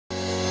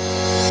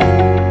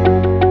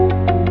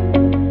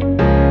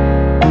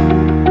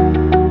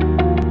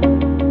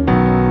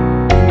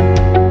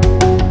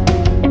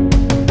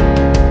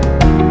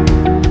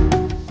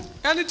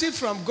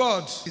from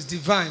God is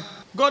divine.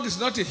 God is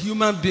not a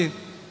human being.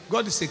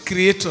 God is a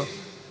creator.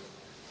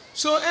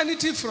 So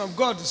anything from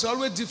God is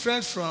always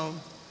different from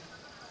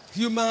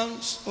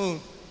humans' own.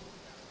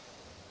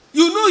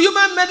 You know,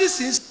 human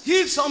medicines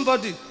heal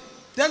somebody,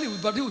 then your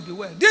body will be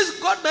well. This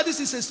God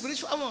medicine is a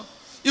spiritual one.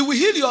 It will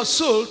heal your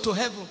soul to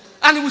heaven,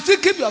 and it will still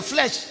keep your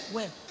flesh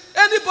well.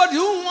 Anybody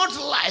who wants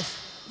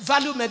life,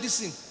 value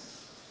medicine.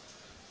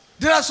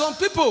 There are some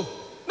people,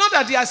 not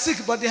that they are sick,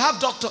 but they have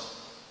doctor.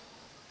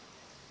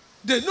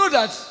 They know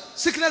that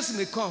sickness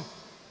may come.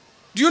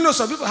 Do you know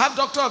some people have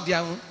doctor of their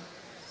own?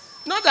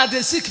 Not that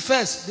they sick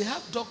first, they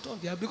have doctor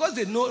of their own because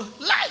they know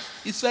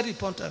life is very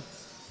important.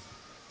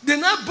 They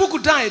now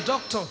book down a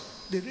doctor,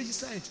 they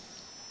register it.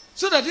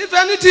 So that if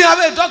anything,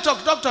 have a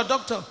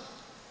doctor.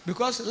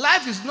 Because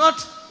life is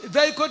not a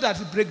vehicle that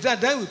will break down,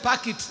 then we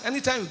park it.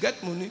 Anytime we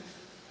get money,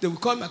 they will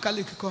call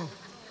mechanic to come.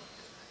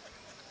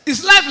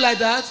 Is life like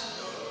that?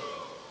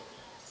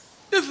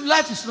 If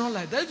life is not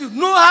like that, if you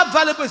know how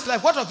valuable is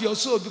life, what of your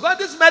soul? Because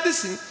this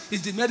medicine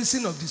is the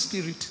medicine of the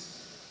spirit.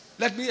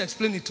 Let me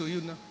explain it to you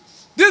now.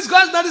 This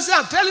God's medicine,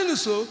 I'm telling you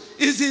so,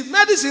 is the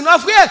medicine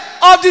of where?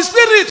 Of the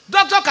spirit.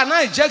 Doctor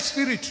cannot inject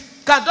spirit.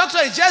 Can doctor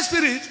inject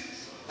spirit?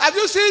 Have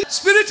you seen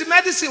spirit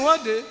medicine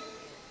one day?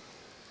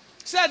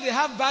 Said they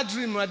have bad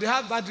dream or they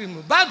have bad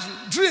dream. Bad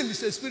dream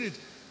is a spirit.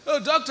 Oh,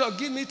 doctor,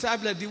 give me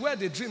tablet. The way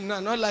they dream now,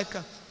 not like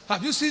her.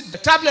 Have you seen the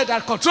tablet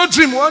that control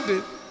dream one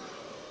day?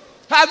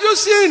 Have you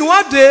seen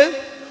one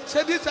day?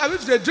 Said this,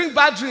 if they drink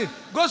bad dream,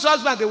 ghost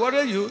husband, they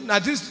worry you. Now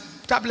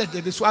this tablet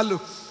they swallow.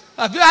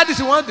 Have you had it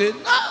one day?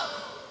 No.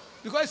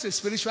 Because it's a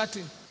spiritual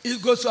thing.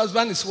 If ghost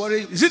husband is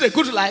worrying, is it a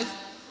good life?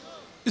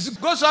 Is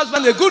ghost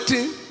husband a good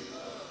thing?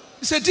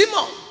 It's a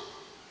demon.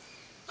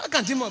 How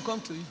can demon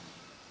come to you?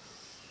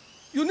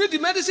 You need the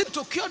medicine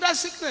to cure that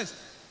sickness.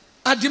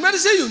 And the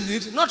medicine you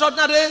need, not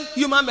ordinary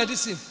human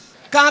medicine.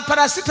 Can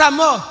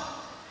paracetamol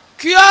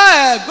cure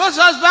a ghost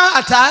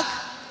husband attack?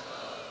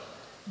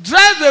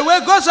 Drive away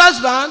ghost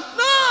husband?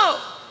 No.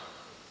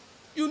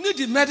 You need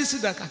the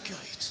medicine that can cure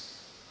it.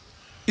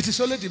 It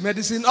is only the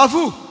medicine of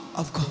who?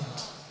 Of God.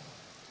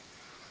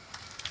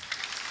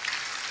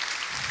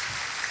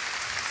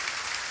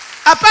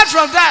 Apart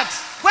from that,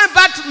 when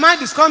bad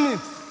mind is coming,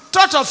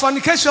 thought of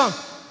fornication,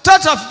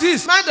 thought of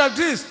this, mind of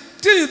this,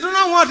 till you do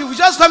not want it, will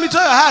just come into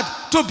your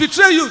heart to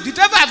betray you. The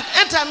devil have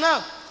entered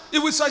now. It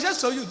will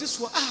suggest to you, this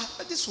one,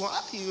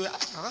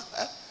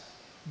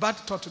 bad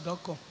thought will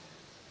not come.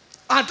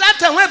 At that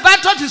time, when bad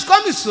thought is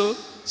coming, so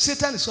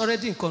Satan is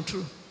already in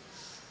control.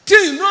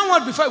 Till you know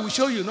what before, we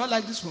show you, not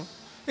like this one.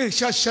 Hey,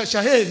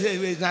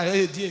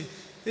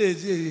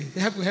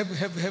 help.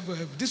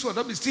 This one,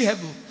 don't be still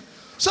heaven.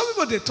 Some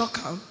people, they talk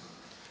out.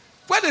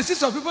 When they see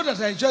some people that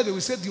enjoy, they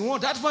will say, the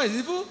one, that one is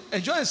evil,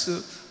 enjoy so.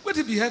 What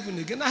will be heaven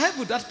again? Now,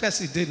 heaven, that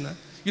person did now.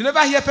 You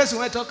never hear a person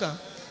when talk out.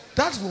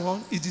 That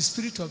one is the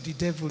spirit of the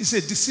devil. It's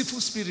a deceitful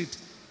spirit.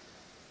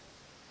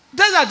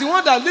 Those are the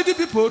ones that are leading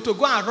people to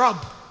go and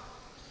rob.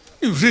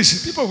 You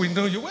rich, people will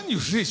know you. When you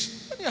rich,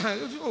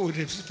 people will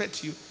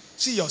respect you.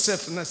 See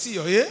yourself now, see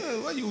your hair.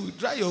 When you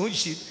dry your own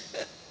shit,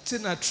 it's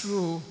not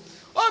true.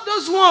 All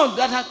those ones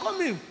that are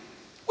coming,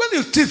 when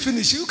you till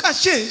finish, you can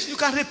change, you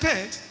can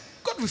repent.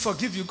 God will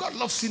forgive you. God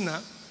loves sinner.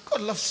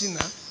 God loves sinner.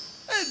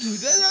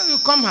 Then you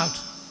come out.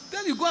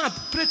 Then you go and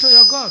pray to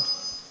your God.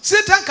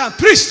 Satan can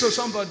preach to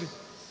somebody.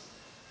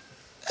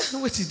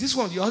 Wait, this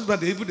one, your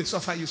husband, they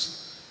suffer you.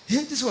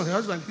 This one, your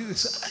husband, they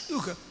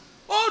suffer.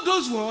 All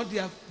those ones, they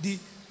have the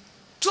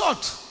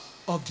thought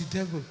of the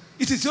devil.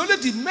 It is only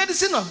the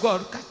medicine of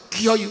God can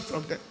cure you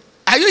from them.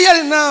 Are you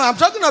hearing now? I'm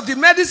talking of the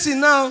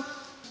medicine now.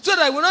 So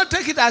that I will not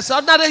take it as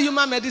ordinary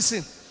human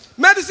medicine.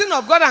 Medicine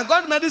of God and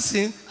God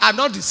medicine are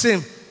not the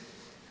same.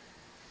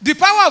 The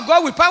power of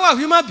God with power of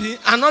human being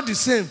are not the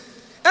same.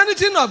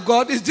 Anything of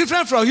God is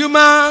different from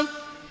human.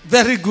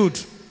 Very good.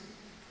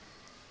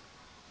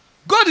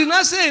 God is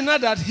not saying now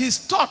that his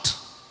thought,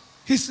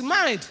 his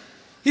mind,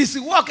 his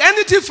work,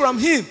 anything from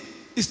him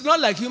is not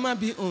like human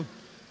being own.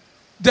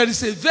 There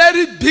is a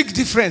very big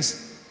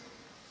difference.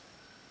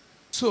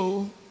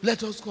 So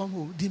let us come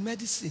home. The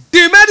medicine.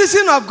 The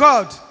medicine of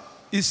God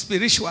is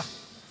spiritual.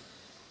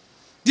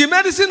 The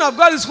medicine of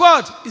God is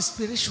what? Is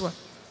spiritual.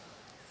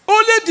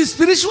 Only the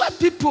spiritual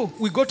people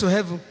will go to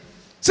heaven.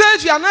 So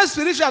if you are not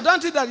spiritual,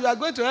 don't think that you are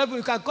going to heaven.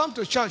 You can come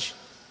to church.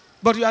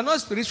 But you are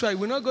not spiritual, you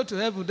will not go to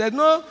heaven. There's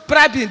no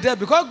bribe in there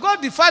because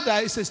God the Father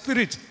is a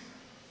spirit.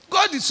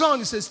 God the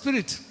Son is a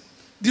spirit.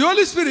 The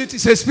Holy Spirit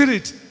is a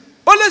spirit.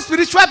 Only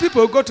spiritual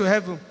people go to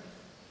heaven.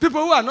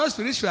 People who are not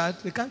spiritual,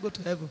 they can't go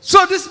to heaven.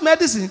 So this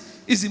medicine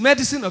is the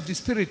medicine of the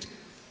spirit.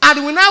 And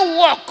it will now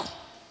walk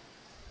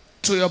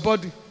to your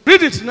body.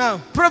 Read it now.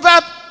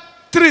 Proverbs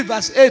 3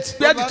 verse 8.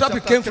 Where the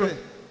topic came from.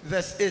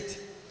 Verse 8.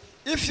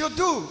 If you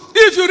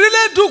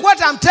really do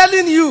what I'm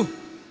telling you,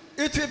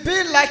 it will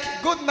be like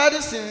good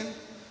medicine,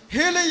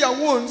 healing your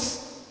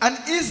wounds and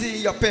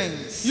easing your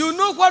pains. You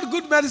know what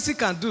good medicine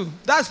can do.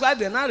 That's why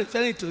they're not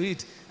referring to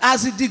it.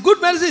 As the good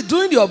medicine is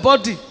doing your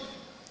body,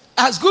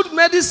 as good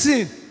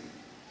medicine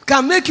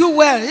can make you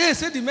well. Hey,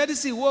 say the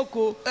medicine work.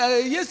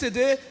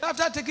 Yesterday,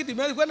 after taking the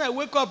medicine, when I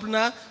wake up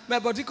now, my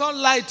body can't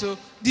light.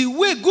 The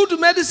way good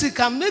medicine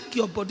can make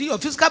your body, your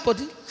physical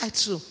body, light.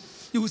 So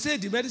you will say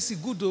the medicine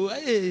good.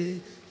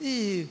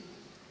 Hey.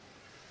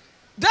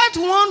 That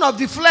one of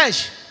the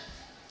flesh,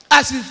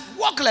 as it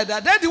walk like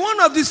that, then the one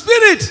of the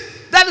spirit,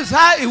 that is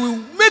how it will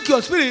make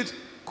your spirit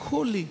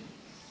holy.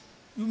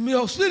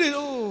 Your spirit,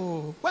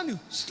 when you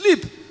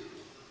sleep,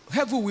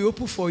 heaven will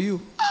open for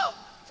you.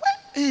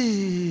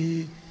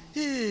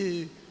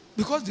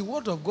 Because the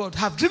word of God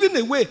have driven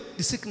away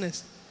the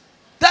sickness.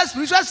 That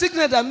spiritual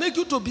sickness that make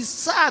you to be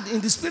sad in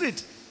the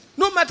spirit.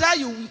 No matter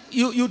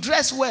you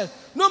dress well,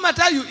 no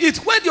matter you eat,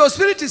 when your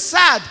spirit is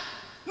sad,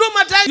 no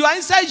matter you are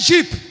inside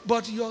jeep,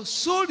 but your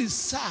soul is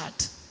sad,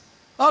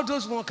 all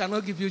those ones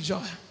cannot give you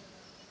joy.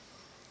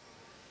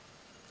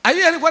 Are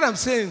you hearing what I'm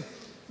saying?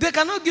 They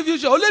cannot give you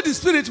joy. Only the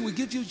spirit will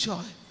give you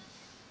joy.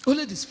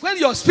 Only this. When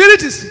your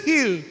spirit is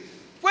healed,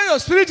 when your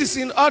spirit is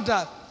in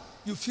order,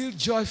 you feel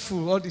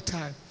joyful all the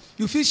time.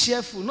 You feel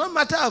cheerful. No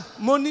matter of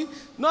money,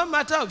 no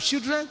matter of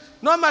children,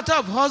 no matter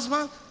of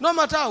husband, no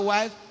matter of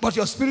wife, but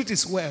your spirit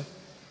is well.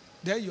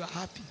 Then you are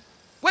happy.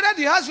 Whether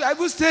the house you are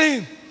even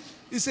staying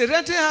is a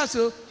rented house,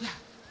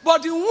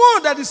 but the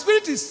one that the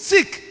spirit is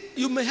sick,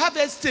 you may have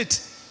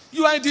estate.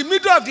 You are in the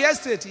middle of the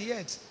estate,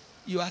 yet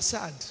you are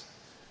sad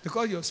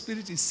because your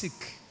spirit is sick.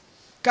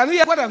 Can you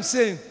hear what I'm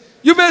saying?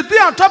 You may be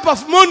on top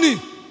of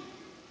money,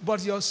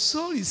 but your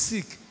soul is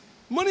sick.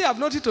 Money have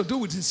nothing to do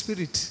with the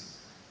spirit.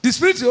 The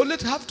spirit only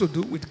have to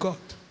do with God.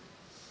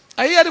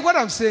 Are you hearing what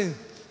I'm saying?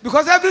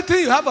 Because everything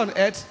you have on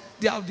earth,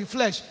 they are of the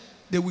flesh.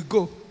 They will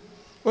go.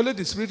 Only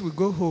the spirit will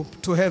go home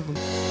to heaven.